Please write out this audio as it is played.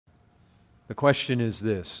The question is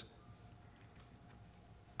this: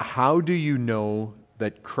 how do you know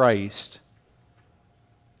that Christ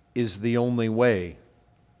is the only way?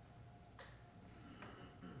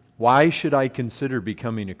 Why should I consider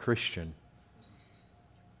becoming a Christian?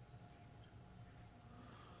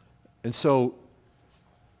 And so,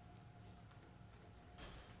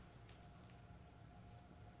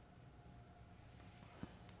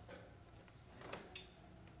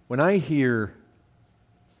 when I hear,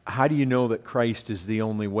 how do you know that Christ is the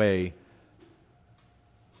only way?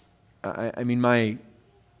 I mean, my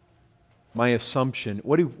assumption,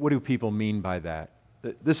 what do people mean by that?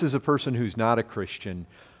 This is a person who's not a Christian.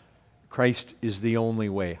 Christ is the only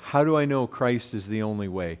way. How do I know Christ is the only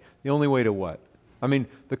way? The only way to what? I mean,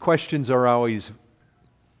 the questions are always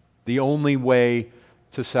the only way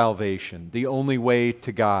to salvation, the only way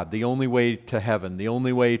to God, the only way to heaven, the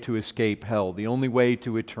only way to escape hell, the only way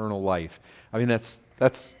to eternal life. I mean, that's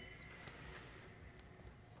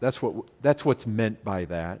what's meant by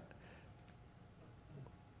that.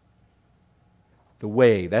 The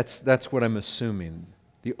way, that's what I'm assuming.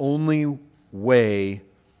 The only way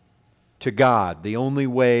to God, the only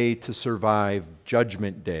way to survive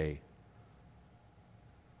Judgment Day.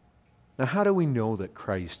 Now, how do we know that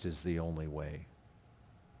Christ is the only way?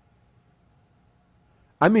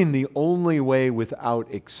 I mean, the only way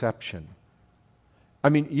without exception. I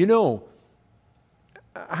mean, you know,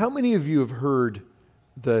 how many of you have heard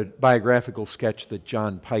the biographical sketch that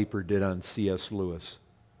John Piper did on C.S. Lewis?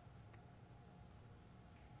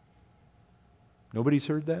 Nobody's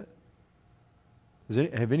heard that?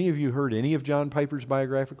 Have any of you heard any of John Piper's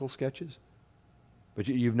biographical sketches? But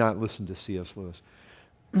you've not listened to C.S. Lewis.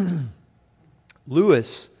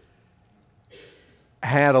 Lewis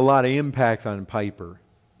had a lot of impact on Piper.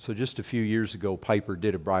 So just a few years ago, Piper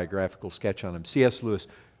did a biographical sketch on him. C.S. Lewis,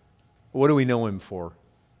 what do we know him for?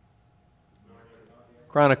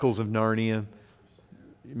 Chronicles of Narnia,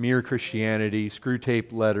 Mere Christianity,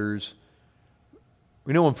 Screwtape Letters.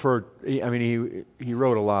 We know him for, I mean, he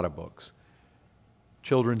wrote a lot of books.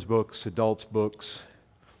 Children's books, adults' books.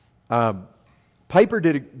 Piper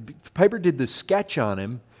did the sketch on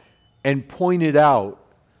him and pointed out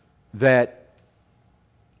that,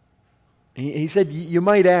 he said, you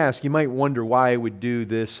might ask, you might wonder why I would do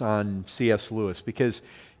this on C.S. Lewis, because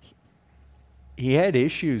he had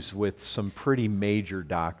issues with some pretty major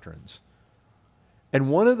doctrines. And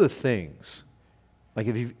one of the things, like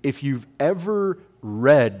if you've ever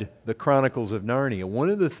read the Chronicles of Narnia, one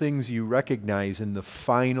of the things you recognize in the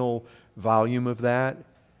final volume of that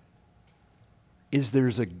is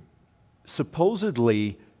there's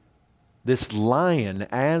supposedly this lion,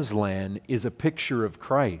 Aslan, is a picture of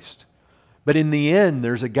Christ. But in the end,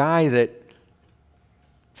 there's a guy that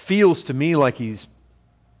feels to me like he's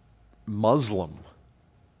Muslim.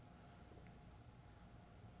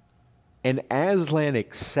 And Aslan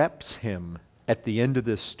accepts him at the end of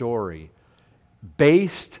this story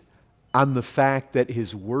based on the fact that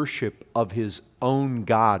his worship of his own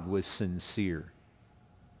God was sincere.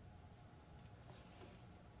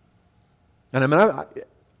 And I mean,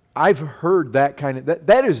 I've heard that kind of,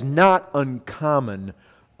 that is not uncommon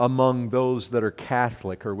among those that are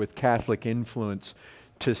Catholic or with Catholic influence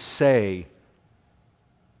to say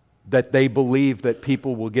that they believe that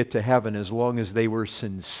people will get to heaven as long as they were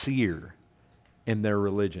sincere in their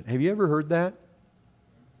religion. Have you ever heard that?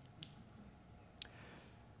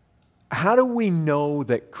 How do we know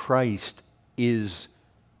that Christ is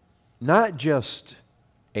not just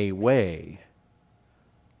a way,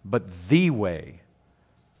 but the way?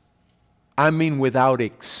 I mean, without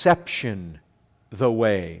exception, the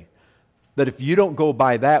way. That if you don't go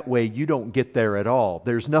by that way, you don't get there at all.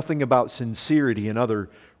 There's nothing about sincerity in other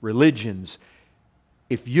religions.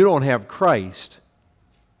 If you don't have Christ,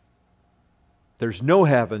 there's no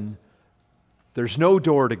heaven, there's no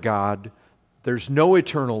door to God, there's no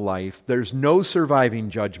eternal life, there's no surviving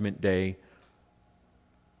Judgment Day.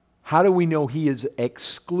 How do we know He is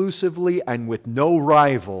exclusively and with no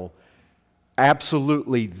rival,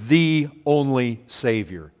 absolutely the only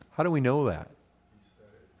Savior? How do we know that?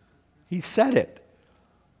 He said it.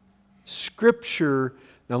 Scripture,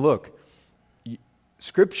 now look,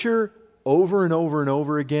 Scripture over and over and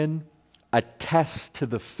over again attests to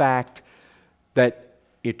the fact that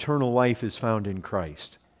eternal life is found in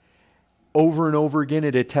Christ. Over and over again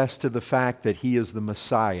it attests to the fact that He is the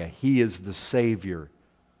Messiah, He is the Savior.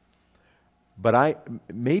 But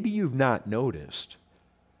maybe you've not noticed,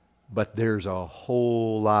 but there's a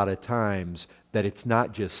whole lot of times that it's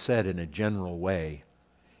not just said in a general way.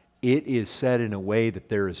 It is said in a way that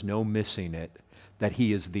there is no missing it, that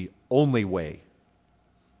He is the only way.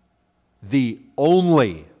 The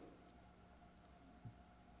only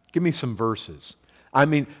Give me some verses. I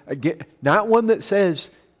mean, again, not one that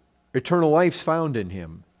says eternal life's found in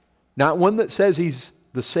Him. Not one that says He's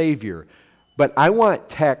the Savior. But I want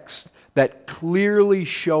texts that clearly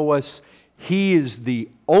show us He is the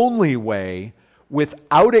only way,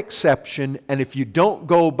 without exception, and if you don't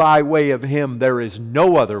go by way of Him, there is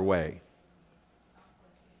no other way.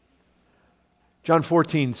 John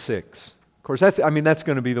 14:6. Of course, that's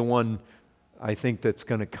going to be the one I think that's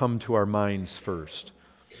going to come to our minds first.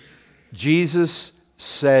 Jesus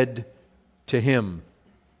said to him,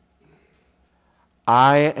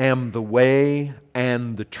 I am the way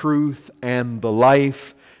and the truth and the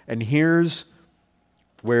life. And here's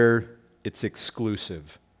where it's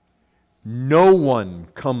exclusive. No one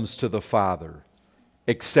comes to the Father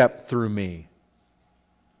except through me.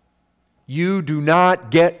 You do not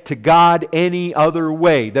get to God any other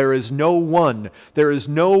way. There is no one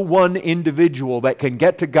individual that can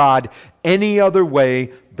get to God any other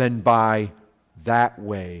way than by that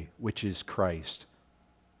way, which is Christ.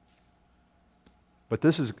 But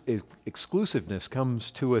this exclusiveness comes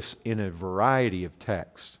to us in a variety of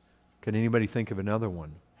texts. Can anybody think of another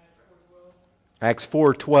one? Acts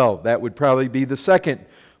 4:12. That would probably be the second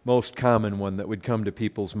most common one that would come to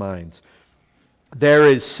people's minds. There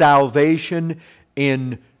is salvation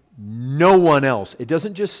in no one else. It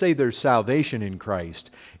doesn't just say there's salvation in Christ.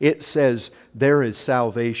 It says there is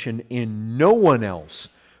salvation in no one else.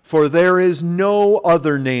 For there is no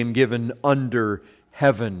other name given under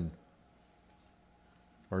heaven,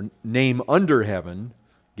 or name under heaven,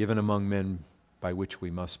 given among men by which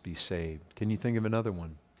we must be saved. Can you think of another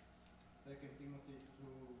one? 2 Timothy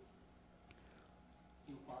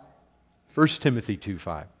 2:5. 1 Timothy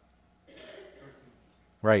 2:5.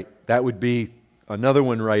 Right, that would be another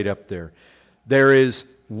one right up there. There is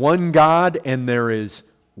one God and there is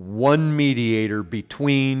one mediator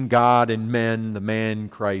between God and men, the man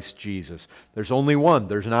Christ Jesus. There's only one.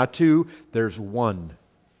 There's not two, there's one.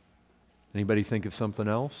 Anybody think of something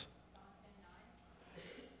else?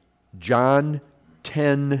 John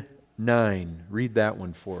 10:9. Read that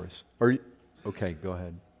one for us. Okay, go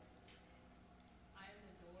ahead.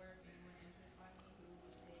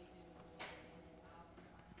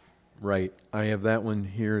 Right. I have that one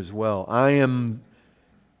here as well.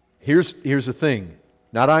 Here's the thing.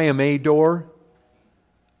 Not I am a door.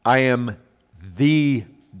 I am the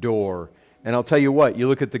door. And I'll tell you what, you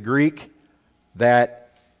look at the Greek, that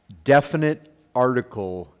definite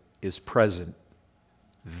article is present.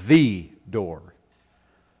 The door.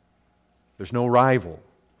 There's no rival.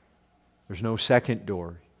 There's no second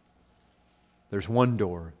door. There's one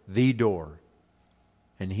door, the door.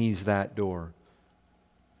 And He's that door.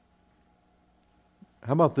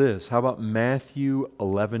 How about this? How about Matthew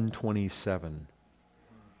 11:27?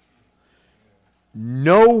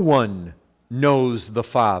 No one knows the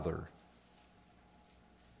Father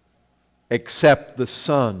except the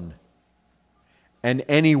Son, and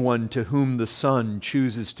anyone to whom the Son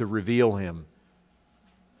chooses to reveal Him.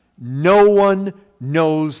 No one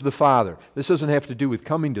knows the Father. This doesn't have to do with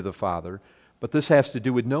coming to the Father, but this has to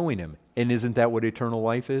do with knowing Him. And isn't that what eternal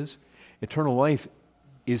life is? Eternal life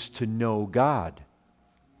is to know God.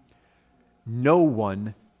 No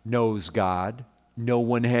one knows God. No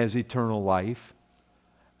one has eternal life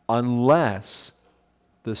unless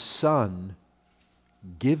the Son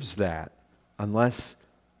gives that, unless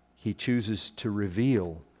He chooses to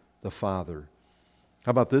reveal the Father. How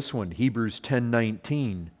about this one? Hebrews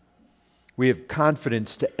 10:19. We have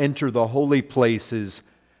confidence to enter the holy places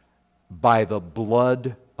by the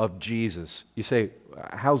blood of Jesus. You say,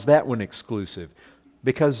 how's that one exclusive?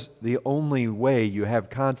 Because the only way you have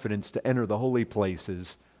confidence to enter the holy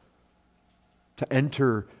places, to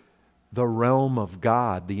enter the realm of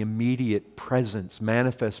God, the immediate presence,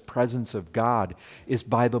 manifest presence of God, is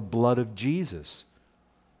by the blood of Jesus.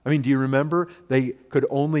 I mean, do you remember? They could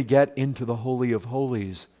only get into the Holy of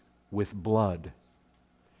Holies with blood.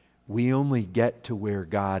 We only get to where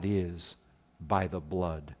God is by the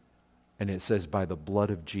blood. And it says by the blood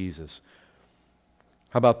of Jesus.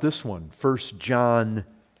 How about this one? 1 John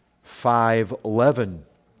 5:11.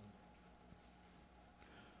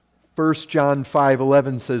 1 John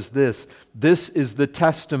 5:11 says this, "This is the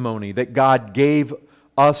testimony that God gave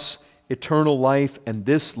us eternal life, and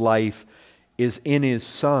this life is in His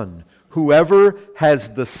Son. Whoever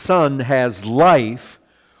has the Son has life.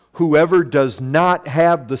 Whoever does not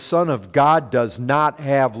have the Son of God does not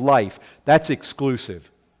have life." That's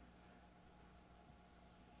exclusive.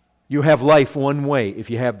 You have life one way if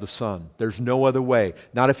you have the Son. There's no other way.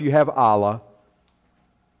 Not if you have Allah.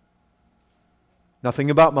 Nothing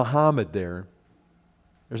about Muhammad there.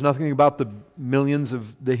 There's nothing about the millions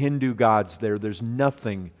of the Hindu gods there. There's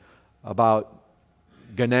nothing about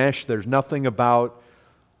Ganesh. There's nothing about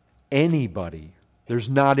anybody. There's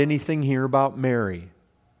not anything here about Mary.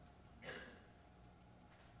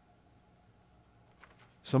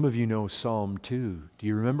 Some of you know Psalm 2. Do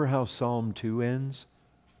you remember how Psalm 2 ends?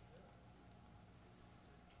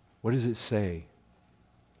 What does it say?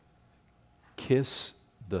 Kiss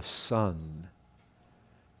the Son.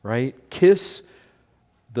 Right? Kiss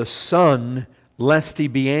the Son, lest he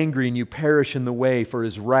be angry and you perish in the way, for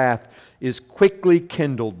his wrath is quickly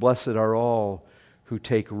kindled. Blessed are all who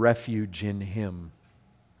take refuge in him.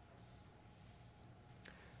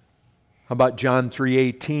 How about John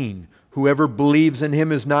 3:18? Whoever believes in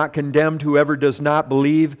him is not condemned. Whoever does not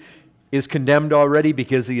believe is condemned already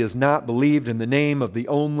because he has not believed in the name of the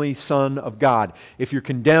only Son of God. If you're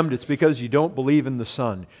condemned, it's because you don't believe in the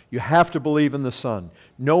Son. You have to believe in the Son.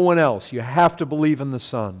 No one else. You have to believe in the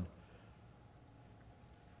Son.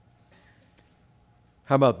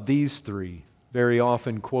 How about these three, very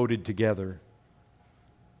often quoted together?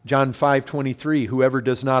 John 5:23, whoever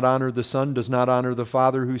does not honor the Son does not honor the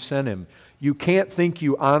Father who sent him. You can't think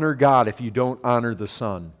you honor God if you don't honor the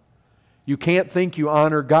Son. You can't think you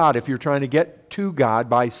honor God if you're trying to get to God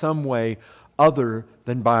by some way other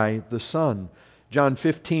than by the Son. John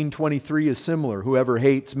 15:23 is similar. Whoever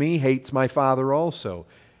hates me hates my Father also.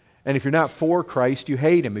 And if you're not for Christ, you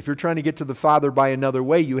hate him. If you're trying to get to the Father by another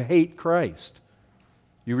way, you hate Christ.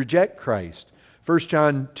 You reject Christ. 1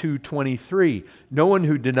 John 2:23, no one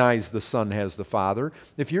who denies the Son has the Father.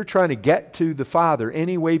 If you're trying to get to the Father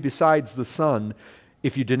any way besides the Son,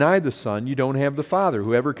 if you deny the Son, you don't have the Father.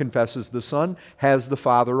 Whoever confesses the Son has the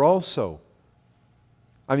Father also.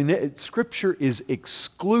 I mean, Scripture is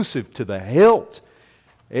exclusive to the hilt.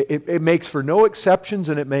 It makes for no exceptions,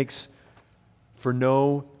 and it makes for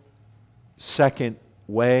no second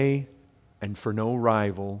way and for no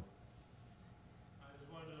rival.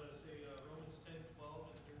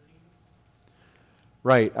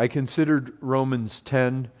 Right, I considered Romans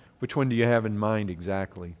 10. Which one do you have in mind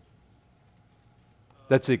exactly?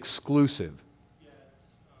 That's exclusive. Yes.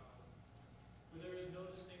 For there is no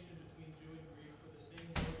distinction between Jew and Greek, for the same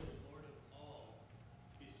Lord is Lord of all,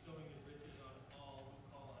 bestowing his riches on all who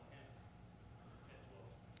call on him.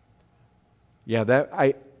 Yeah,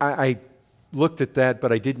 I looked at that,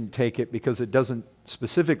 but I didn't take it because it doesn't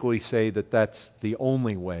specifically say that that's the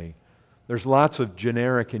only way. There's lots of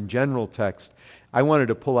generic and general text. I wanted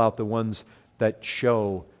to pull out the ones that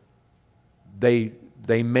show they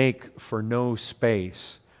make for no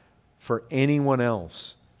space for anyone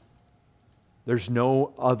else. There's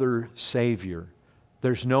no other Savior.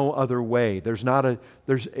 There's no other way. There's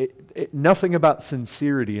nothing about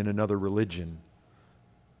sincerity in another religion.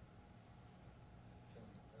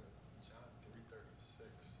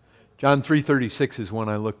 John 3:36 is one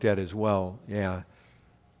I looked at as well. Yeah.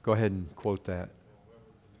 Go ahead and quote that. Whoever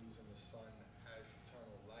believes in the Son has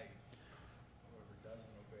eternal life. Whoever doesn't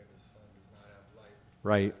obey the Son does not have life.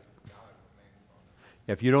 Right. God remains on him.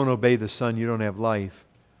 If you don't obey the Son, you don't have life.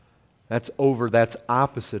 That's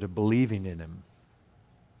opposite of believing in him.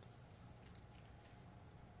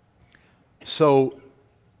 So,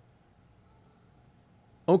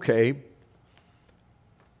 okay.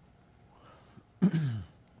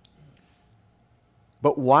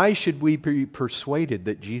 But why should we be persuaded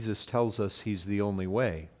that Jesus tells us he's the only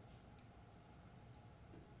way?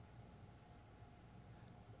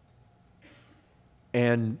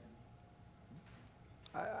 And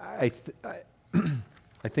I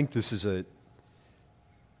think this is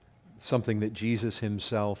something that Jesus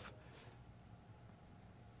himself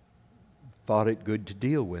thought it good to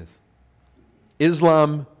deal with.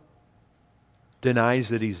 Islam denies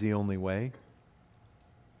that he's the only way.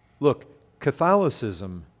 Look,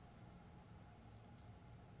 Catholicism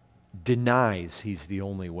denies he's the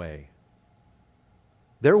only way.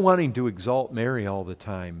 They're wanting to exalt Mary all the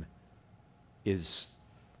time.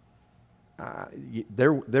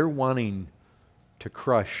 They're wanting to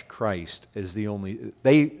crush Christ as the only.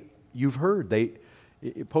 You've heard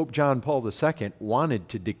Pope John Paul II wanted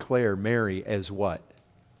to declare Mary as what?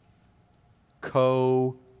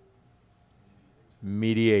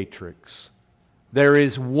 Co-mediatrix. There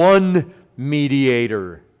is one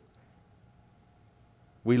mediator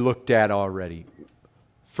we looked at already.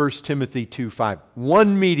 1 Timothy 2:5.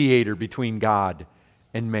 One mediator between God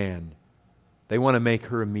and man. They want to make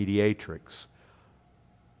her a mediatrix.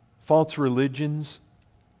 False religions,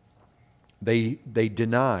 they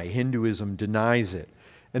deny. Hinduism denies it.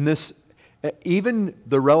 And this, even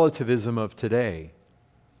the relativism of today.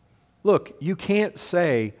 Look, you can't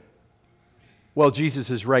say, well, Jesus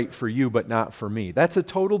is right for you, but not for me. That's a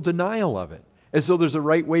total denial of it. As though there's a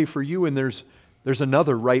right way for you and there's There's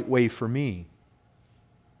another right way for me.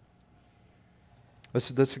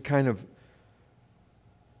 That's a kind of...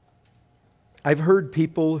 I've heard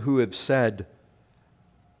people who have said,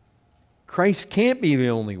 Christ can't be the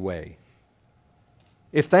only way.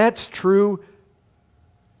 If that's true,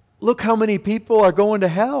 look how many people are going to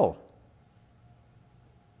hell.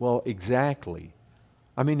 Well, exactly.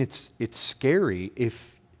 I mean, it's scary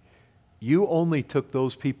if you only took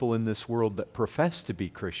those people in this world that profess to be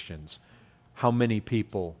Christians. How many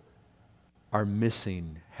people are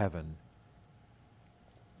missing heaven?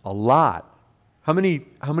 A lot. How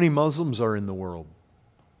many Muslims are in the world?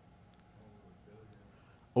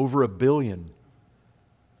 Over 1 billion.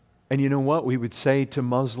 And you know what? We would say to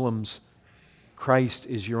Muslims, Christ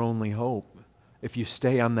is your only hope. If you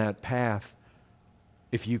stay on that path,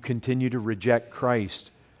 if you continue to reject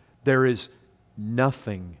Christ, there is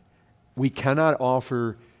nothing. We cannot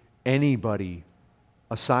offer anybody,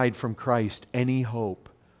 aside from Christ, any hope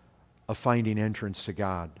of finding entrance to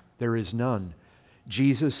God. There is none.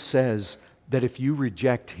 Jesus says that if you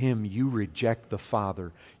reject Him, you reject the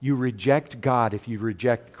Father. You reject God if you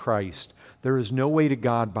reject Christ. There is no way to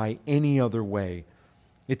God by any other way.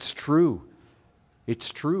 It's true. It's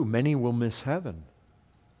true. Many will miss heaven.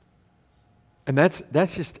 And that's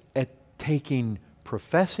just at taking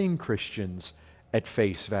professing Christians at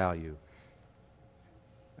face value.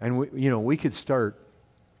 And we could start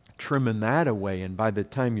trimming that away, and by the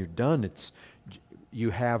time you're done,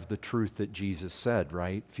 you have the truth that Jesus said,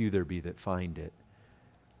 right? Few there be that find it.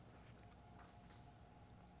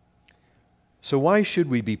 So why should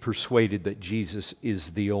we be persuaded that Jesus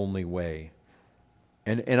is the only way?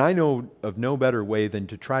 And I know of no better way than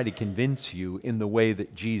to try to convince you in the way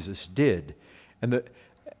that Jesus did. And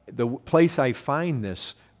the place I find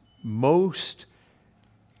this most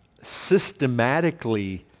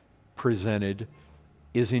systematically presented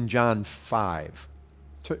is in John 5.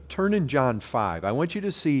 Turn in John 5. I want you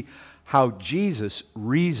to see how Jesus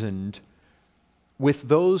reasoned with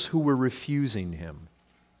those who were refusing Him.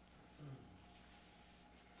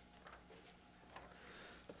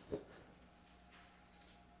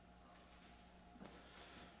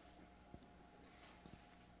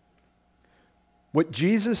 What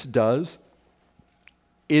Jesus does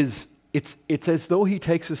is, it's as though He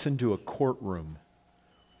takes us into a courtroom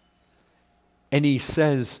and He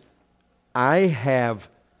says, I have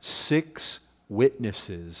 6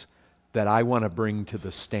 witnesses that I want to bring to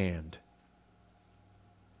the stand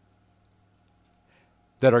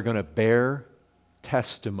that are going to bear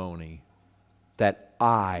testimony that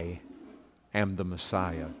I am the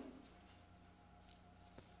Messiah,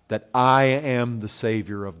 that I am the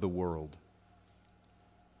Savior of the world.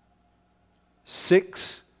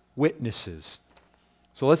 6 witnesses.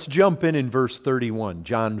 So let's jump in verse 31,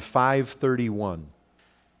 John 5:31.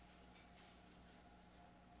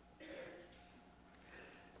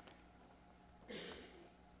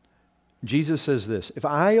 Jesus says this, if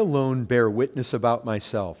I alone bear witness about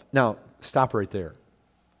myself. Now, stop right there.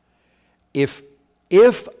 If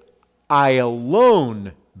I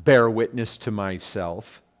alone bear witness to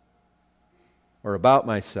myself, or about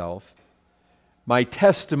myself, my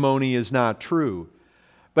testimony is not true.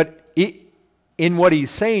 But in what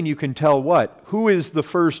he's saying, you can tell what? Who is the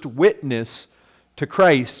first witness to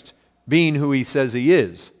Christ being who He says He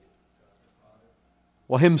is?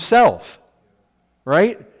 Well, Himself,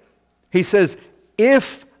 right? He says,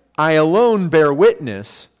 if I alone bear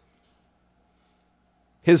witness,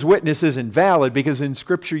 His witness isn't valid, because in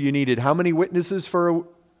Scripture you needed how many witnesses for a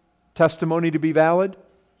testimony to be valid?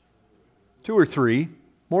 2 or 3,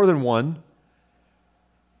 more than 1.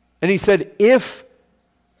 And He said, if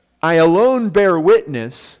I alone bear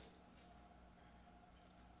witness,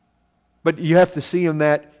 but you have to see in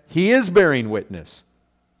that He is bearing witness.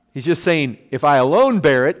 He's just saying, if I alone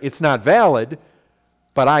bear it, it's not valid,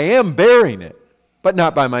 but I am bearing it, but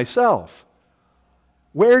not by myself.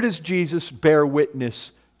 Where does Jesus bear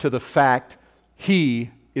witness to the fact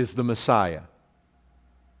He is the Messiah?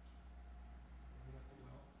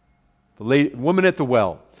 The woman at the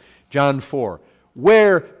well, John 4.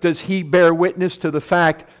 Where does He bear witness to the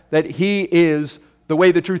fact that He is the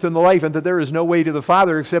way, the truth, and the life, and that there is no way to the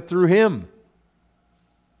Father except through Him?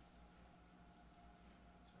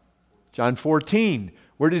 John 14.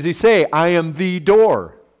 Where does He say, I am the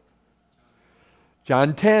door?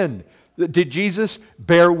 John 10. Did Jesus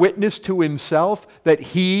bear witness to Himself that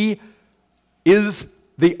He is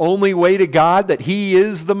the only way to God, that He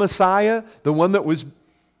is the Messiah, the one that was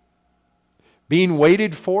being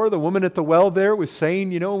waited for? The woman at the well there was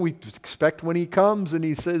saying, we expect when He comes, and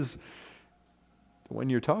He says, the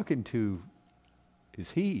one you're talking to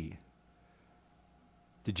is He.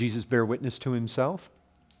 Did Jesus bear witness to himself?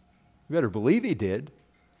 You better believe he did.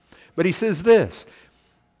 But he says this,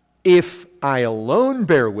 if I alone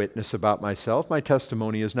bear witness about myself, my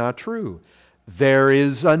testimony is not true. There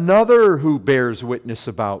is another who bears witness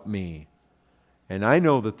about me. And I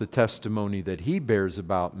know that the testimony that he bears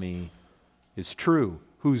about me is true.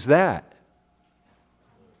 Who's that?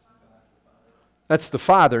 That's the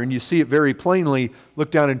Father, and you see it very plainly.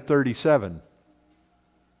 Look down in 37.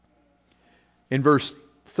 In verse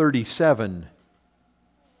 37,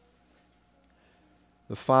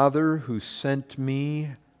 the Father who sent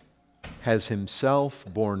me has himself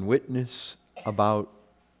borne witness about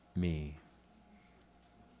me.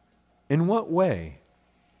 In what way?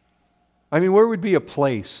 I mean, where would be a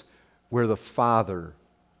place where the Father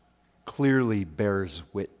clearly bears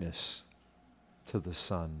witness to the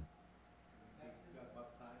Son?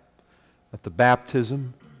 At the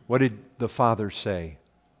baptism, what did the Father say?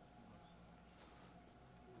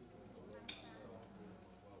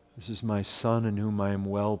 This is my Son in whom I am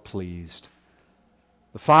well pleased.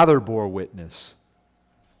 The Father bore witness.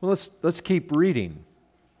 Well, let's keep reading.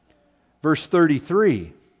 Verse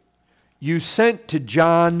 33. You sent to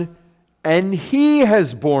John, and he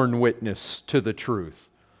has borne witness to the truth.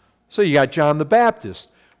 So you got John the Baptist.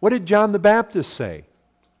 What did John the Baptist say?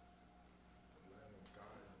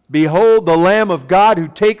 Behold, the Lamb of God who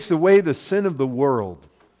takes away the sin of the world.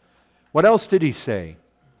 What else did he say?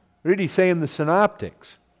 What did he say in the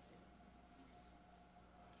Synoptics?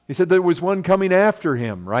 He said there was one coming after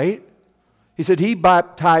him, right? He said he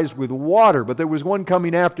baptized with water, but there was one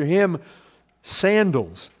coming after him,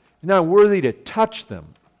 sandals, not worthy to touch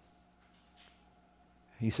them.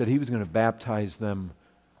 He said he was going to baptize them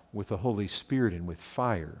with the Holy Spirit and with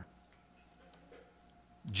fire.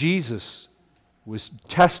 Jesus was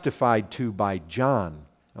testified to by John.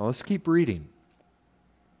 Now let's keep reading.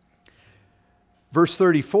 Verse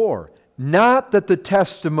 34, not that the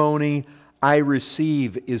testimony I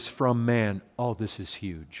receive is from man. Oh, this is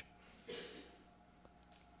huge.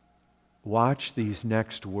 Watch these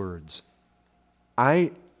next words.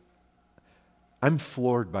 I'm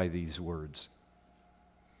floored by these words.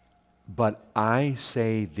 But I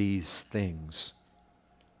say these things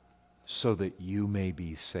so that you may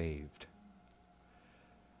be saved.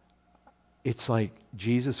 It's like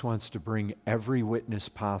Jesus wants to bring every witness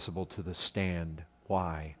possible to the stand.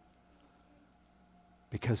 Why?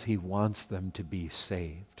 Because he wants them to be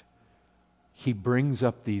saved. He brings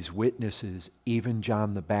up these witnesses, even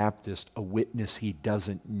John the Baptist, a witness he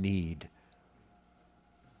doesn't need,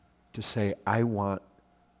 to say, I want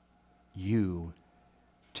you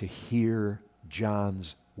to hear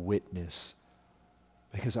John's witness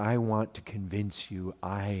because I want to convince you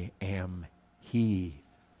I am he.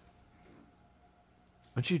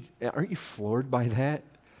 Aren't you floored by that?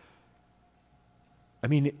 I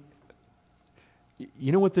mean,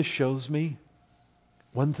 you know what this shows me?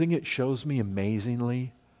 One thing it shows me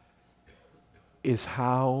amazingly is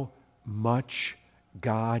how much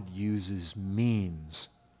God uses means.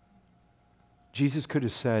 Jesus could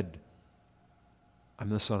have said, I'm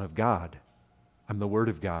the Son of God. I'm the Word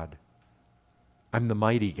of God. I'm the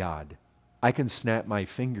mighty God. I can snap my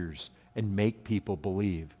fingers and make people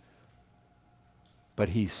believe. But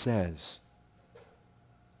he says,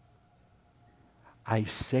 I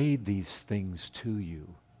say these things to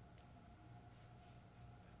you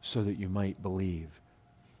so that you might believe.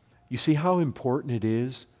 You see how important it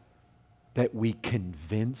is that we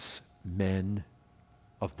convince men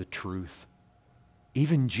of the truth?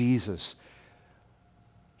 Even Jesus,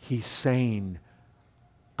 he's saying,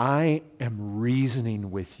 I am reasoning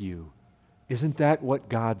with you. Isn't that what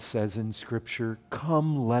God says in Scripture?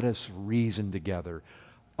 Come, let us reason together.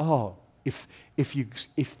 Oh, if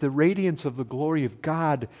the radiance of the glory of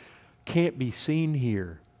God can't be seen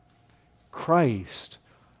here, Christ,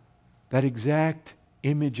 that exact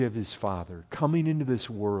image of his Father, coming into this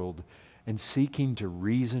world and seeking to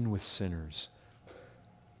reason with sinners.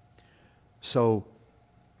 So,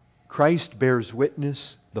 Christ bears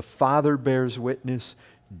witness, the Father bears witness,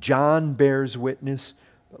 John bears witness.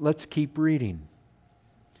 But let's keep reading.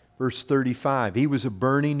 Verse 35, he was a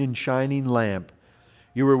burning and shining lamp.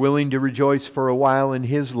 You were willing to rejoice for a while in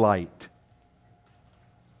his light.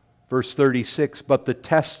 Verse 36, but the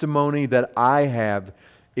testimony that I have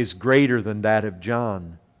is greater than that of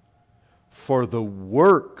John. For the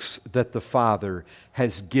works that the Father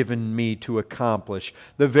has given me to accomplish,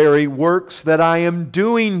 the very works that I am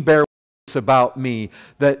doing bear witness about me,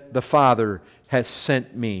 that the Father has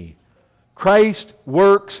sent me. Christ's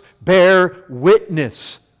works bear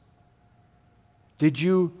witness. Did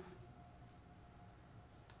you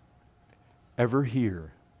ever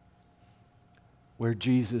hear where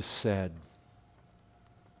Jesus said,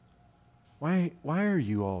 why are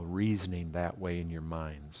you all reasoning that way in your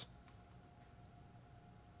minds?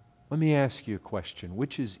 Let me ask you a question.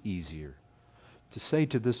 Which is easier? To say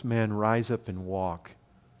to this man, rise up and walk,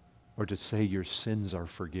 or to say your sins are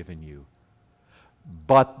forgiven you?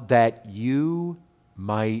 But that you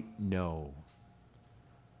might know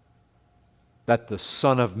that the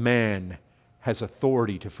Son of Man has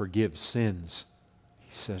authority to forgive sins.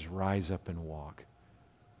 He says, rise up and walk.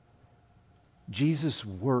 Jesus'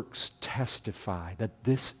 works testify that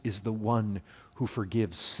this is the one who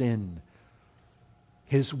forgives sin.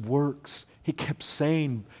 His works, he kept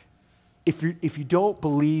saying, if you don't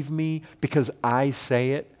believe me because I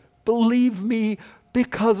say it, believe me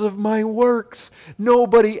because of my works.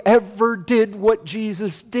 Nobody ever did what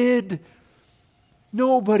Jesus did.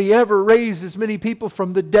 Nobody ever raised as many people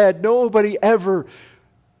from the dead. Nobody ever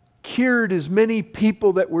cured as many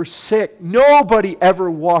people that were sick. Nobody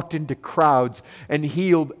ever walked into crowds and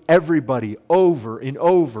healed everybody over and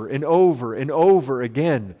over and over and over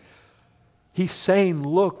again. He's saying,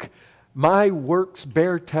 look, my works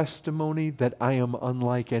bear testimony that I am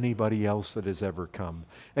unlike anybody else that has ever come.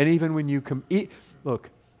 And even when you come,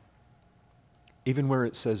 look, even where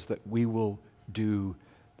it says that we will do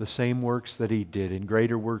the same works that he did and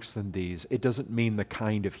greater works than these, it doesn't mean the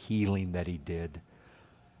kind of healing that he did.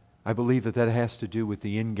 I believe that has to do with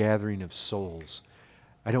the ingathering of souls.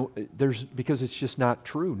 Because it's just not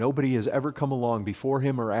true. Nobody has ever come along before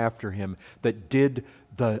him or after him that did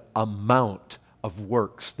the amount of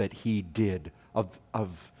works that he did,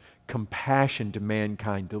 of compassion to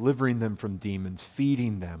mankind, delivering them from demons,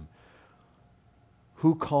 feeding them.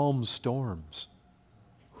 Who calms storms?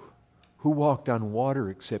 Who walked on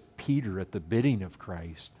water except Peter at the bidding of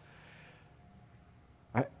Christ?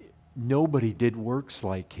 Nobody did works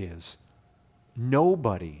like his.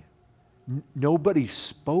 Nobody. Nobody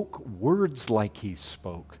spoke words like he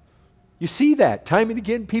spoke. You see that time and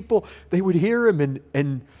again. People, they would hear him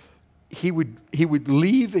and he would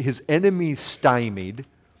leave his enemies stymied.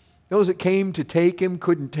 Those that came to take him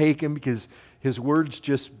couldn't take him because his words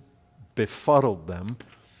just befuddled them.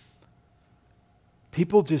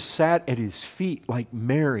 People just sat at his feet like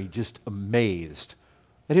Mary, just amazed.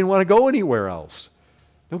 They didn't want to go anywhere else.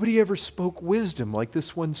 Nobody ever spoke wisdom like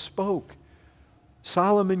this one spoke.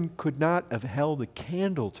 Solomon could not have held a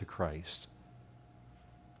candle to Christ.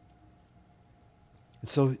 And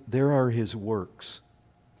so there are his works.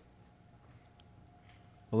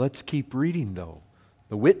 Well, let's keep reading though.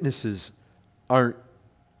 The witnesses aren't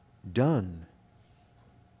done.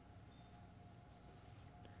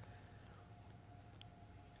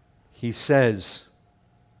 He says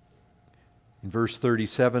in verse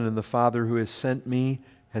 37, and the Father who has sent me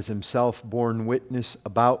has himself borne witness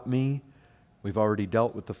about me. We've already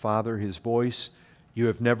dealt with the Father, his voice. You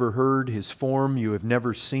have never heard his form, you have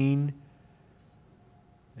never seen.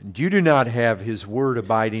 And you do not have his word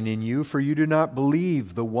abiding in you, for you do not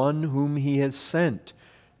believe the one whom he has sent.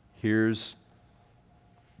 Here's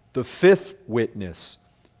the fifth witness.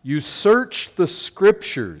 You search the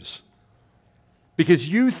Scriptures because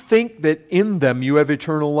you think that in them you have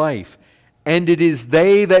eternal life, and it is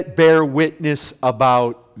they that bear witness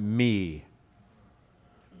about me.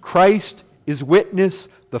 Christ is witness,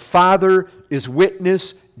 the Father is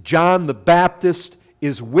witness, John the Baptist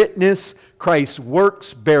is witness, Christ's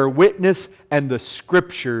works bear witness, and the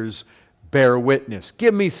Scriptures bear witness.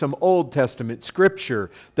 Give me some Old Testament Scripture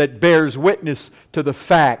that bears witness to the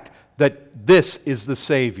fact that this is the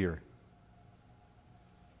Savior.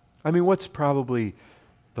 I mean, what's probably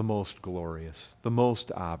the most glorious, the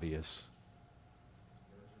most obvious?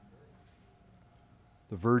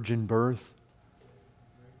 The virgin birth.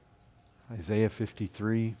 Isaiah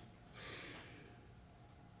 53.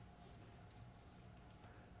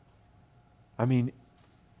 I mean,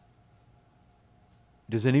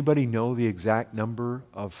 does anybody know the exact number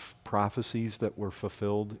of prophecies that were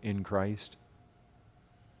fulfilled in Christ?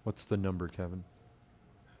 What's the number, Kevin?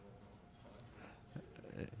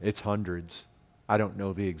 It's hundreds. I don't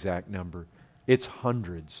know the exact number. It's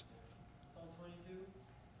hundreds.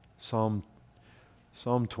 Psalm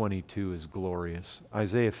 22 is glorious.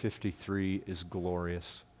 Isaiah 53 is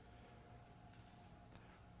glorious.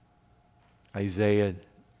 Isaiah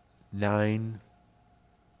 9.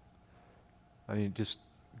 I mean, it just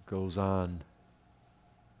goes on.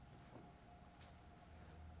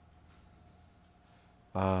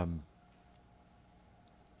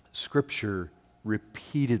 Scripture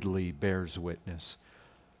repeatedly bears witness.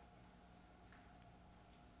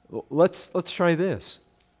 Let's try this.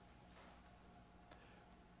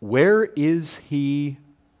 Where is he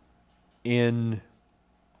in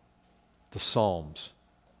the Psalms.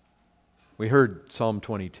 We heard Psalm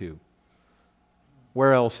 22.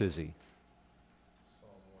 Where else is he?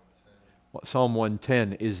 Psalm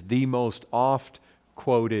 110 is the most oft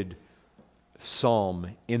quoted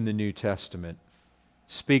psalm in the New Testament.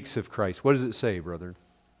 Speaks of Christ. What does it say, brother?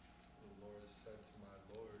 The Lord said to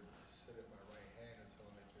my Lord, sit at my right hand until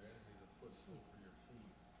I make your enemies a footstool for your feet.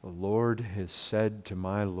 The Lord has said to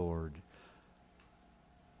my Lord.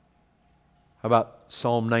 How about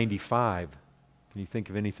Psalm 95? Can you think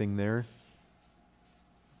of anything there?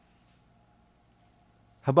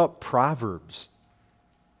 How about Proverbs?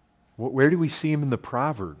 Where do we see him in the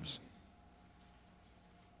Proverbs?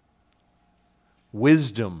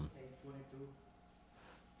 Wisdom.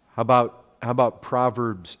 How about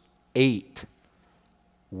Proverbs 8?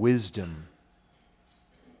 Wisdom.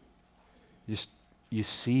 You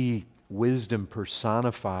see wisdom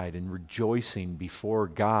personified and rejoicing before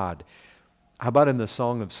God. How about in the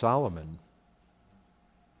Song of Solomon?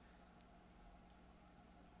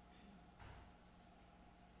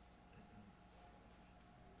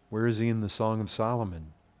 Where is he in the Song of Solomon?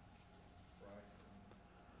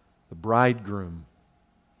 The bridegroom.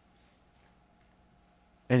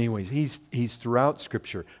 Anyways, he's throughout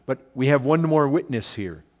Scripture. But we have one more witness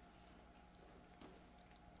here.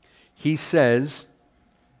 He says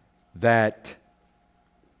that,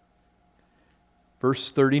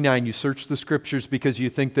 verse 39, you search the Scriptures because you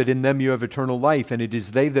think that in them you have eternal life, and it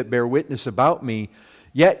is they that bear witness about me,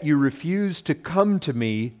 yet you refuse to come to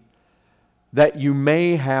me that you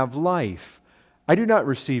may have life. I do not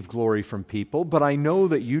receive glory from people, but I know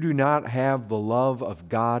that you do not have the love of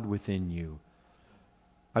God within you.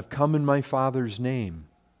 I've come in my Father's name,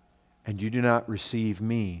 and you do not receive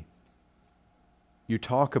me. You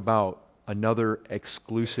talk about another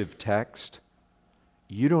exclusive text.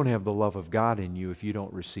 You don't have the love of God in you if you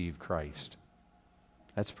don't receive Christ.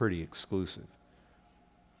 That's pretty exclusive.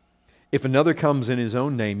 If another comes in his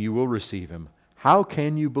own name, you will receive him. How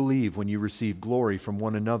can you believe when you receive glory from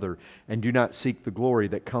one another and do not seek the glory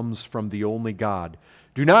that comes from the only God?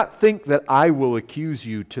 Do not think that I will accuse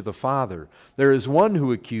you to the Father. There is one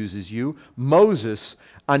who accuses you, Moses,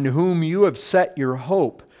 on whom you have set your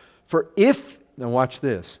hope. For if, now watch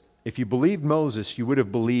this, if you believed Moses, you would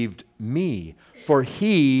have believed me, for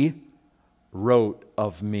he wrote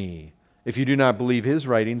of me. If you do not believe his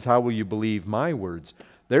writings, how will you believe my words?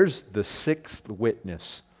 There's the sixth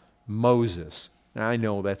witness. Moses. Now, I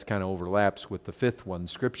know that's kind of overlaps with the fifth one,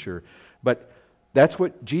 Scripture, but that's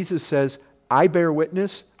what Jesus says, I bear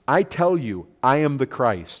witness, I tell you, I am the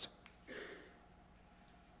Christ.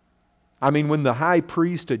 I mean, when the high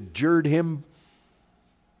priest adjured him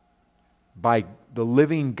by the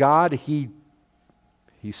living God, he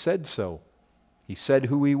said so. He said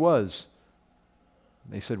who he was.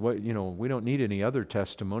 They said, "What? We don't need any other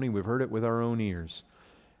testimony. We've heard it with our own ears.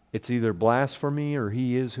 It's either blasphemy or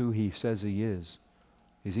he is who he says he is.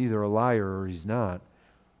 He's either a liar or he's not."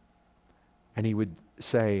 And he would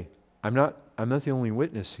say, I'm not the only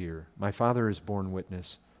witness here. My Father is borne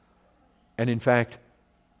witness. And in fact,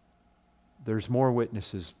 there's more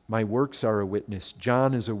witnesses. My works are a witness.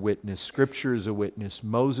 John is a witness. Scripture is a witness.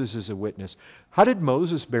 Moses is a witness. How did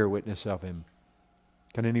Moses bear witness of him?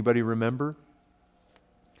 Can anybody remember?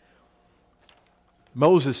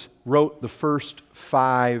 Moses wrote the first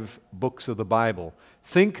 5 books of the Bible.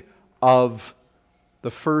 Think of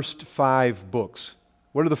the first 5 books.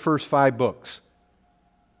 What are the first 5 books?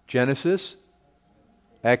 Genesis,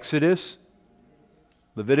 Exodus,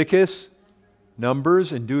 Leviticus,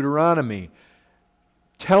 Numbers, and Deuteronomy.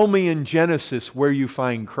 Tell me in Genesis where you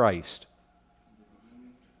find Christ.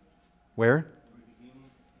 Where?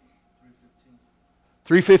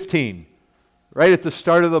 3:15. Right at the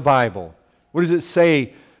start of the Bible. What does it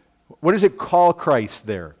say? What does it call Christ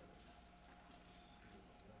there?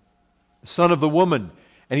 Son of the woman.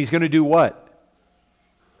 And he's going to do what?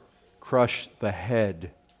 Crush the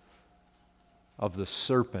head of the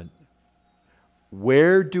serpent.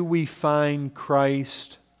 Where do we find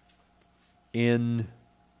Christ in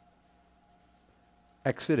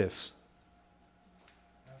Exodus?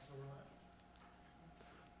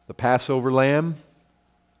 The Passover lamb.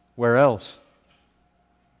 Where else?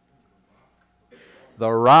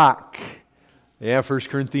 The rock. Yeah, 1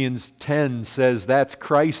 Corinthians 10 says that's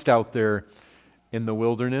Christ out there in the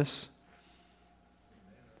wilderness.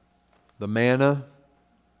 The manna.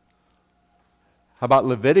 How about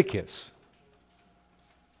Leviticus?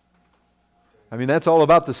 I mean, that's all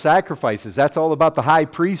about the sacrifices. That's all about the high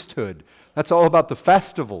priesthood. That's all about the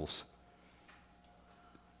festivals.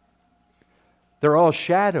 They're all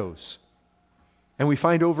shadows. And we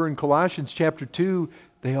find over in Colossians chapter 2,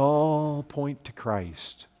 they all point to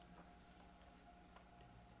Christ.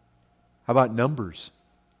 How about Numbers?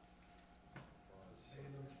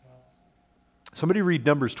 Somebody read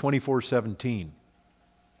Numbers 24:17.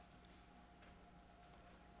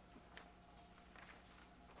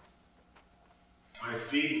 I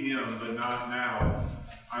see him, but not now.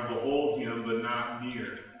 I behold him, but not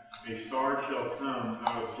near. A star shall come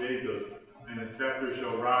out of Jacob, and a scepter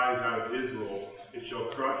shall rise out of Israel. It shall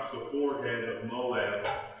crush the forehead of Moab,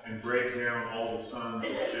 and break down all the sons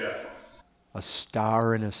of Sheph. A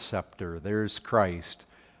star and a scepter. There's Christ.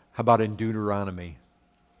 How about in Deuteronomy?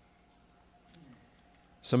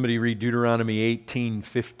 Somebody read Deuteronomy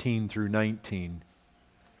 18:15 through 19.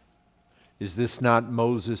 Is this not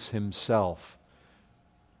Moses himself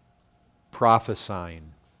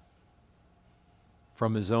prophesying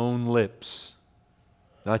from his own lips,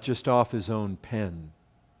 not just off his own pen?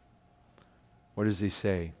 What does he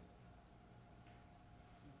say?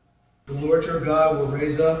 The Lord your God will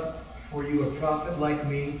raise up for you a prophet like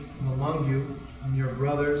me from among you and your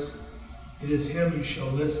brothers. It is him you shall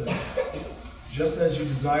listen, just as you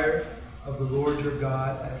desired of the Lord your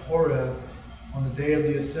God at Horeb on the day of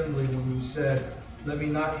the assembly, when you said, let me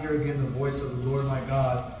not hear again the voice of the Lord my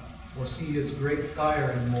God, or see his great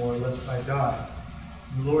fire anymore, lest I die.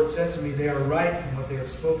 And the Lord said to me, they are right in what they have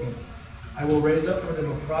spoken. I will raise up for them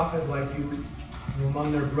a prophet like you from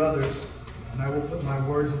among their brothers, and I will put my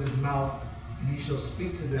words in his mouth, and he shall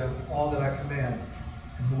speak to them all that I command.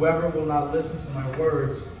 And whoever will not listen to my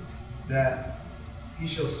words, that he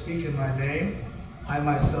shall speak in my name, I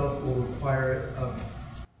myself will require it of him.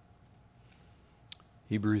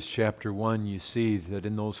 Hebrews chapter 1, you see that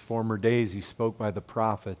in those former days he spoke by the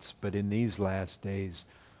prophets, but in these last days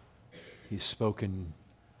he's spoken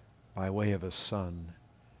by way of a Son.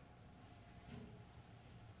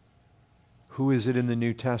 Who is it in the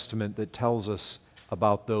New Testament that tells us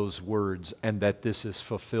about those words and that this is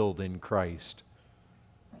fulfilled in Christ?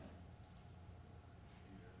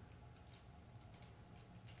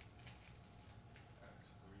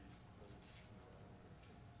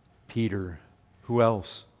 Peter. Who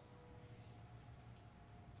else?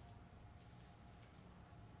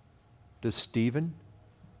 Does Stephen?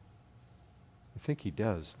 I think he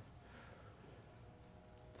does.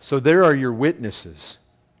 So there are your witnesses.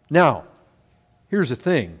 Now, here's the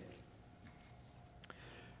thing.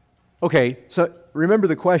 Okay, so remember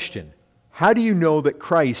the question. How do you know that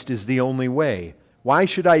Christ is the only way? Why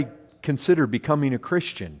should I consider becoming a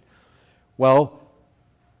Christian? Well,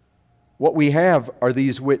 what we have are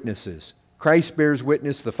these witnesses. Christ bears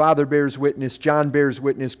witness, the Father bears witness, John bears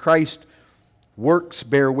witness, Christ works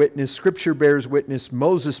bear witness, Scripture bears witness,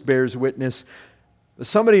 Moses bears witness.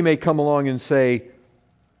 Somebody may come along and say,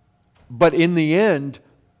 but in the end,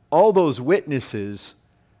 all those witnesses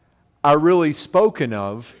are really spoken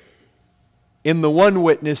of in the one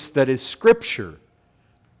witness that is Scripture.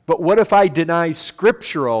 But what if I deny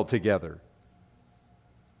Scripture altogether?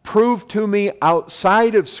 Prove to me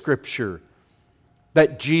outside of Scripture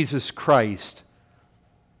that Jesus Christ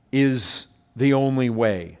is the only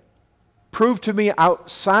way. Prove to me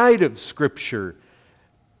outside of Scripture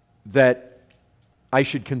that I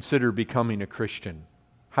should consider becoming a Christian.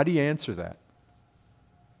 How do you answer that?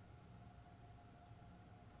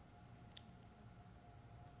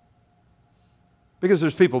 Because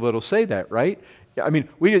there's people that'll say that, right? I mean,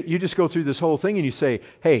 you just go through this whole thing and you say,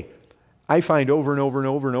 hey, I find over and over and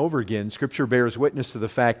over and over again, Scripture bears witness to the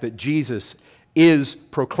fact that Jesus is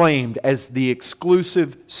proclaimed as the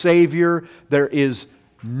exclusive Savior. There is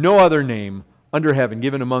no other name under heaven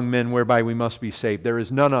given among men whereby we must be saved. There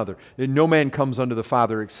is none other. No man comes unto the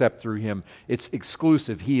Father except through Him. It's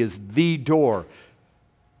exclusive. He is the door.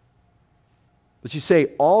 But you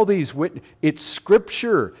say, all these it's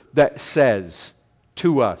Scripture that says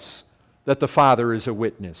to us that the Father is a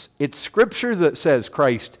witness. It's Scripture that says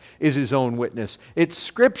Christ is His own witness. It's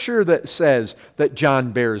Scripture that says that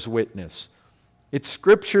John bears witness. It's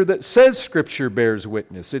Scripture that says Scripture bears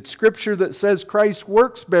witness. It's Scripture that says Christ's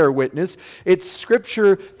works bear witness. It's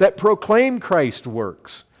Scripture that proclaim Christ's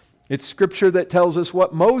works. It's Scripture that tells us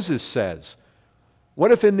what Moses says.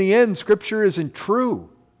 What if in the end Scripture isn't true?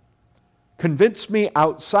 Convince me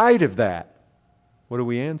outside of that. What do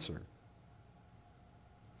we answer?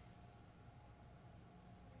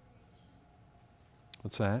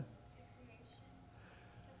 What's that?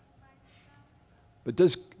 But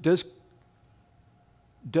does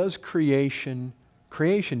creation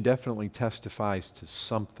definitely testifies to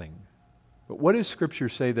something. But what does Scripture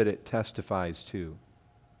say that it testifies to?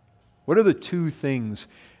 What are the two things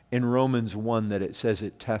in Romans 1 that it says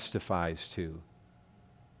it testifies to?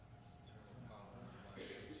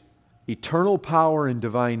 Eternal power and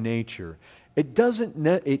divine nature. It doesn't.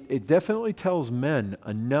 It definitely tells men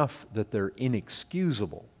enough that they're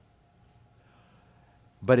inexcusable.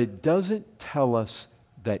 But it doesn't tell us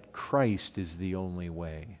that Christ is the only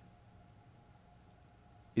way.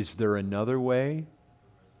 Is there another way?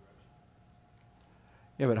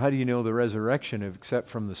 Yeah, but how do you know the resurrection except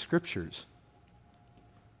from the Scriptures?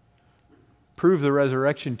 Prove the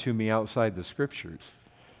resurrection to me outside the Scriptures.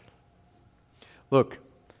 Look,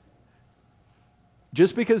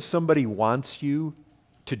 just because somebody wants you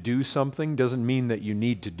to do something doesn't mean that you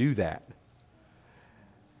need to do that.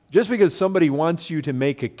 Just because somebody wants you to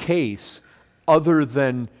make a case other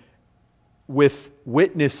than with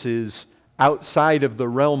witnesses outside of the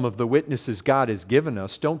realm of the witnesses God has given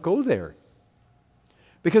us, don't go there.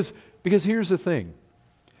 Because here's the thing.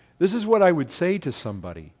 This is what I would say to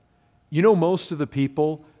somebody. You know, most of the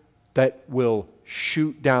people that will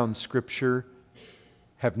shoot down Scripture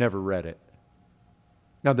have never read it.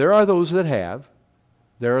 Now, there are those that have.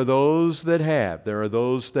 There are those that have. There are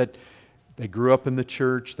those that they grew up in the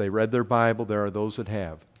church, they read their Bible. There are those that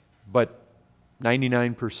have. But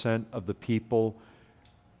 99% of the people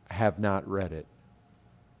have not read it.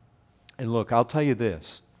 And look, I'll tell you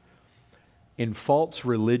this. In false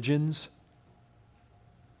religions,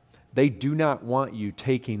 they do not want you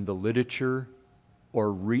taking the literature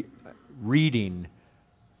or reading.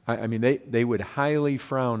 I mean, they would highly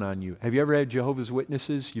frown on you. Have you ever had Jehovah's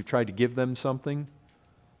Witnesses? You've tried to give them something?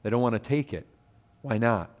 They don't want to take it. Why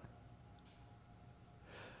not?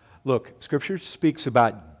 Look, Scripture speaks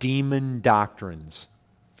about demon doctrines.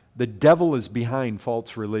 The devil is behind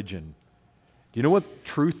false religion. Do you know what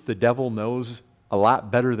truth the devil knows a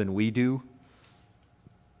lot better than we do?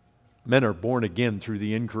 Men are born again through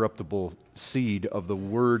the incorruptible seed of the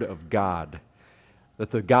Word of God.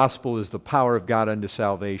 That the gospel is the power of God unto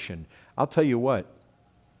salvation. I'll tell you what,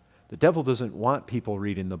 the devil doesn't want people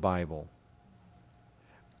reading the Bible.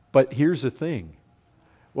 But here's the thing.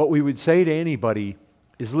 What we would say to anybody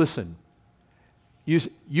is, listen,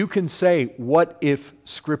 you can say, what if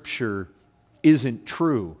Scripture isn't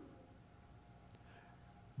true?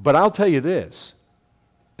 But I'll tell you this,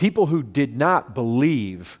 people who did not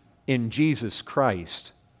believe in Jesus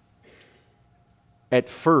Christ at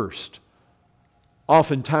first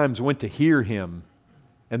oftentimes went to hear Him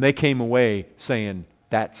and they came away saying,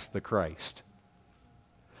 that's the Christ.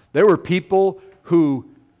 There were people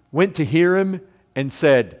who went to hear Him and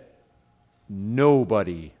said,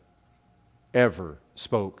 nobody ever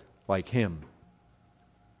spoke like Him.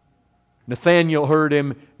 Nathanael heard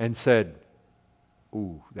Him and said,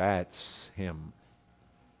 ooh, that's Him.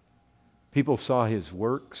 People saw His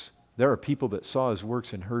works. There are people that saw His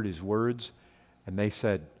works and heard His words, and they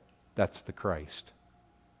said, that's the Christ.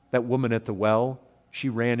 That woman at the well, she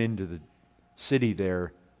ran into the city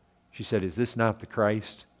there. She said, is this not the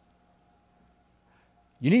Christ?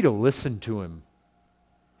 You need to listen to Him.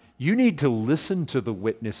 You need to listen to the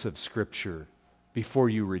witness of Scripture before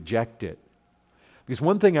you reject it. Because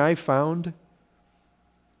one thing I found,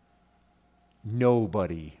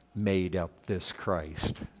 nobody made up this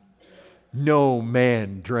Christ. No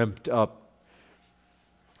man dreamt up.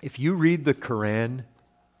 If you read the Quran,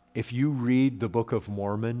 if you read the Book of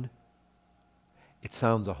Mormon, it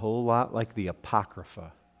sounds a whole lot like the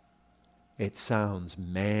Apocrypha. It sounds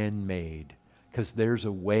man-made. Because there's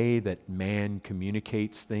a way that man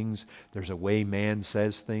communicates things. There's a way man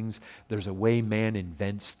says things. There's a way man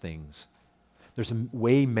invents things. There's a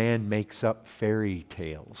way man makes up fairy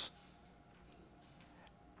tales.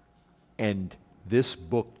 And this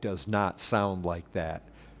book does not sound like that.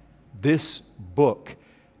 This book,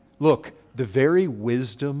 look, the very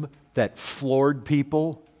wisdom that floored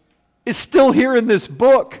people is still here in this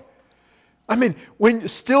book. I mean,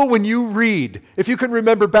 when you read, if you can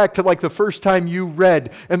remember back to like the first time you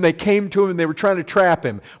read and they came to him and they were trying to trap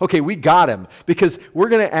him. Okay, we got him because we're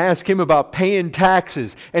going to ask him about paying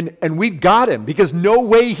taxes. And we've got him because no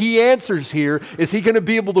way he answers here is he going to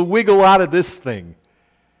be able to wiggle out of this thing.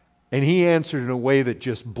 And he answered in a way that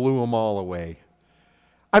just blew them all away.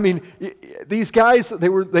 I mean, these guys,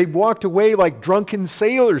 they walked away like drunken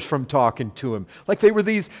sailors from talking to him. Like they were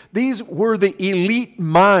these were the elite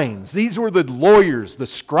minds. These were the lawyers, the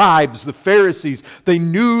scribes, the Pharisees. They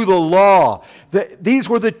knew the law. These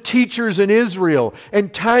were the teachers in Israel.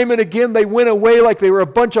 And time and again, they went away like they were a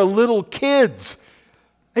bunch of little kids.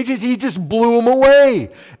 He just blew them away.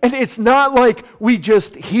 And it's not like we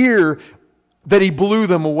just hear that he blew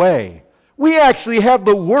them away. We actually have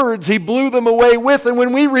the words he blew them away with, and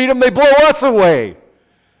when we read them, they blow us away.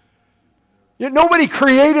 Yet nobody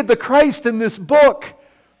created the Christ in this book.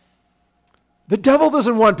 The devil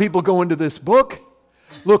doesn't want people going to this book.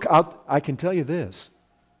 Look, I can tell you this.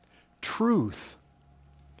 Truth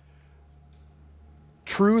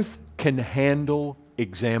can handle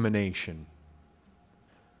examination.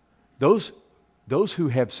 Those who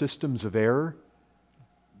have systems of error,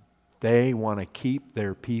 they want to keep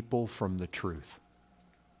their people from the truth.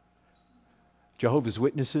 Jehovah's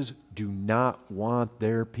Witnesses do not want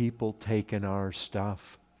their people taking our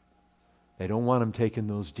stuff. They don't want them taking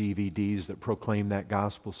those DVDs that proclaim that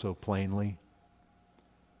gospel so plainly.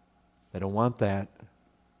 They don't want that.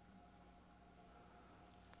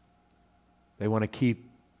 They want to keep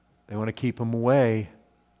them away.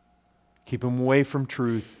 Keep them away from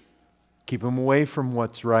truth. Keep them away from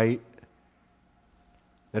what's right.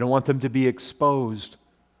 They don't want them to be exposed.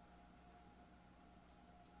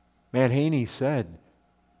 Matt Haney said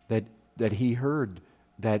that he heard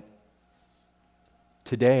that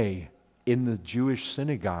today in the Jewish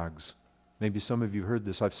synagogues, maybe some of you heard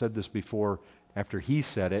this, I've said this before after he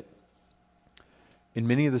said it, in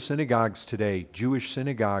many of the synagogues today, Jewish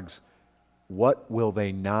synagogues, what will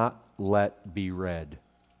they not let be read?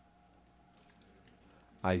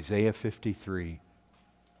 Isaiah 53.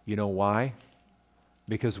 You know why?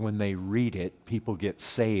 Because when they read it, people get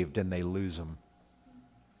saved and they lose them.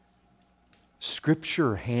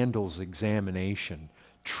 Scripture handles examination.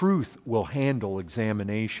 Truth will handle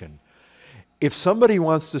examination. If somebody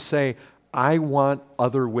wants to say, I want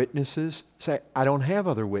other witnesses, say, I don't have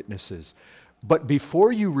other witnesses. But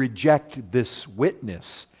before you reject this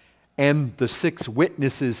witness and the 6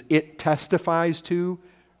 witnesses it testifies to,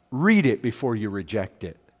 read it before you reject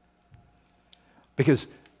it. Because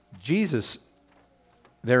Jesus,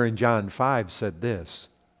 there in John 5, said this,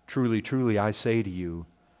 truly, truly, I say to you,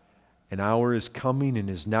 an hour is coming and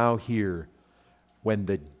is now here when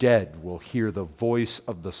the dead will hear the voice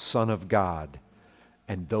of the Son of God,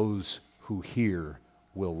 and those who hear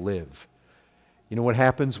will live. You know what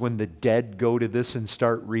happens when the dead go to this and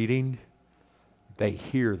start reading? They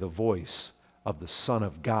hear the voice of the Son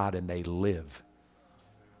of God and they live.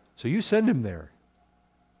 So you send him there.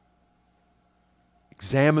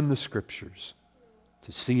 Examine the Scriptures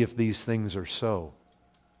to see if these things are so.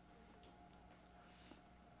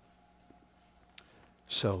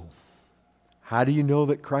 So, how do you know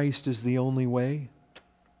that Christ is the only way?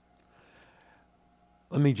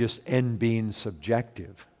 Let me just end being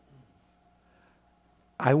subjective.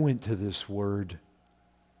 I went to this word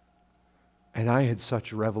and I had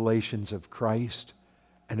such revelations of Christ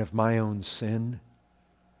and of my own sin.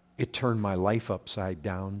 It turned my life upside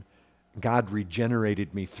down. God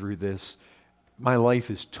regenerated me through this. My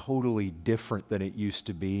life is totally different than it used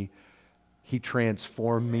to be. He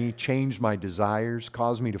transformed me, changed my desires,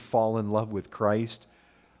 caused me to fall in love with Christ.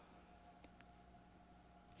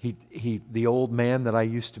 The old man that I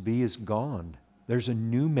used to be is gone. There's a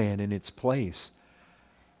new man in its place.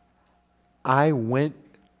 I went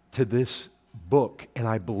to this book and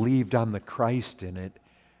I believed on the Christ in it,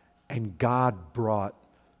 and God brought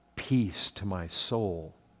peace to my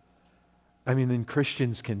soul. I mean, then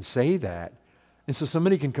Christians can say that. And so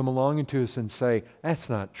somebody can come along to us and say, that's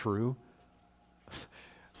not true.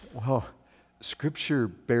 Well, Scripture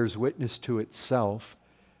bears witness to itself,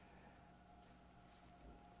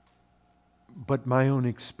 but my own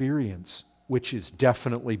experience, which is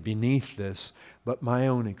definitely beneath this, but my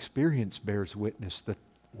own experience bears witness that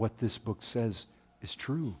what this book says is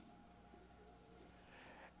true.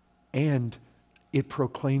 And it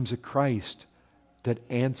proclaims a Christ that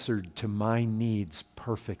answered to my needs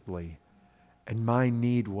perfectly. And my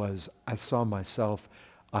need was, I saw myself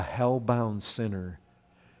a hell-bound sinner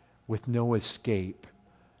with no escape,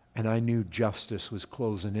 and I knew justice was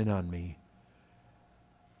closing in on me.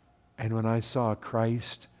 And when I saw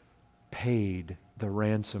Christ paid the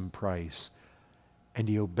ransom price, and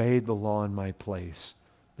He obeyed the law in my place,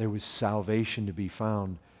 there was salvation to be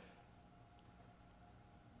found.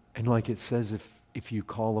 And like it says, if you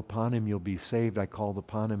call upon Him, you'll be saved. I called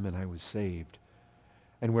upon Him and I was saved.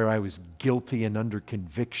 And where I was guilty and under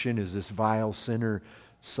conviction as this vile sinner,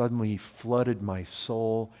 suddenly He flooded my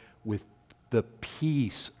soul with the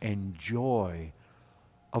peace and joy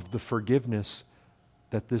of the forgiveness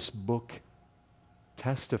that this book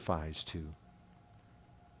testifies to.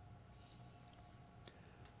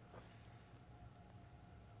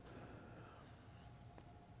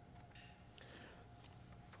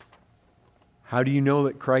 How do you know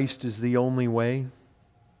that Christ is the only way?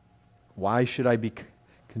 Why should I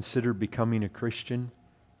consider becoming a Christian?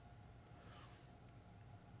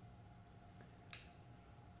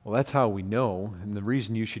 Well, that's how we know, and the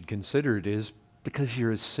reason you should consider it is because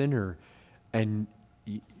you're a sinner and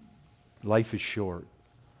life is short,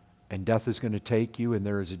 and death is going to take you, and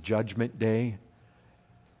there is a judgment day.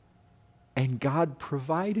 And God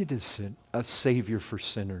provided a Savior for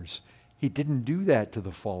sinners. He didn't do that to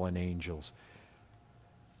the fallen angels.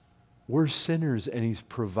 We're sinners, and He's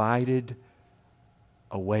provided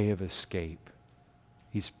a way of escape.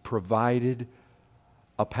 He's provided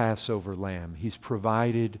a Passover lamb. He's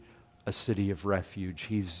provided a city of refuge.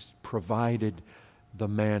 He's provided the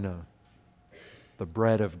manna, the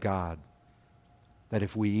bread of God, that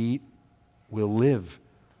if we eat, we'll live.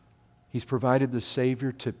 He's provided the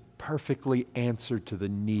Savior to perfectly answer to the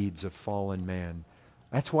needs of fallen man.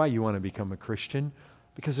 That's why you want to become a Christian,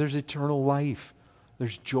 because there's eternal life.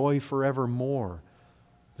 There's joy forevermore.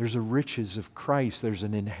 There's a riches of Christ. There's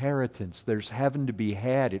an inheritance. There's heaven to be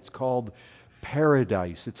had. It's called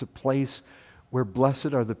paradise. It's a place where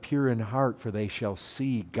blessed are the pure in heart, for they shall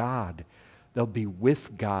see God. They'll be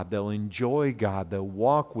with God. They'll enjoy God. They'll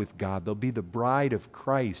walk with God. They'll be the bride of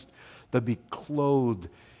Christ. They'll be clothed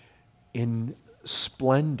in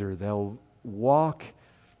splendor. They'll walk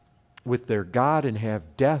with their God and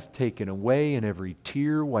have death taken away and every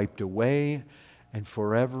tear wiped away, and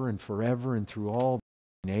forever and through all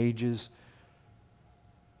ages.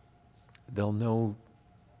 They'll know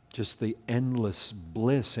just the endless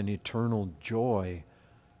bliss and eternal joy.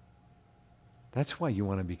 That's why you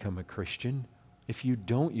want to become a Christian. If you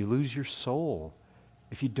don't, you lose your soul.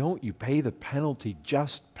 If you don't, you pay the penalty,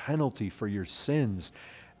 just penalty for your sins.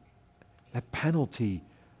 That penalty,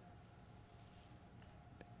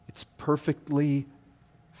 it's perfectly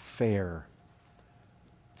fair.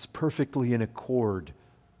 It's perfectly in accord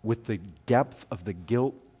with the depth of the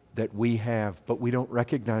guilt that we have, but we don't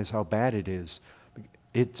recognize how bad it is.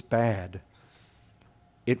 It's bad.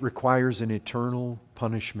 It requires an eternal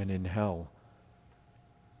punishment in hell.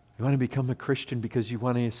 You want to become a Christian because you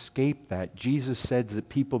want to escape that. Jesus said that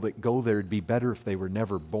people that go there, it'd be better if they were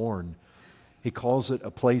never born. He calls it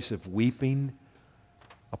a place of weeping,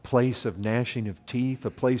 a place of gnashing of teeth,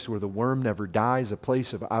 a place where the worm never dies, a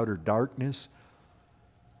place of outer darkness.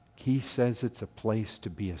 He says it's a place to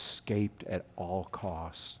be escaped at all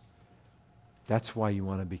costs. That's why you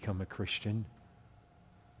want to become a Christian,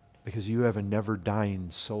 because you have a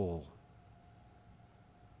never-dying soul.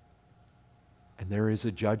 And there is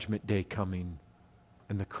a judgment day coming,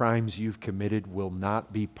 and the crimes you've committed will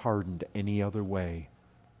not be pardoned any other way.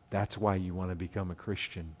 That's why you want to become a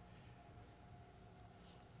Christian.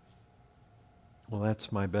 Well,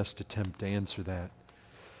 that's my best attempt to answer that.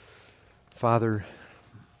 Father,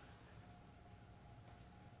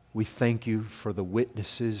 we thank you for the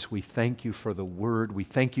witnesses. We thank you for the word. We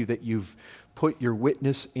thank you that you've put your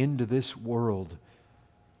witness into this world.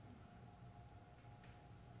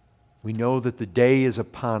 We know that the day is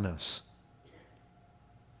upon us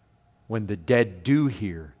when the dead do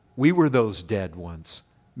hear. We were those dead once.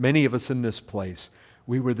 Many of us in this place,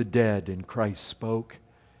 we were the dead, and Christ spoke,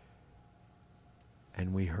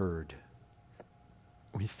 and we heard.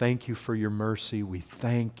 We thank you for your mercy. We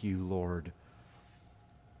thank you, Lord.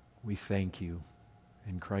 We thank you.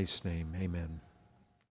 In Christ's name, amen.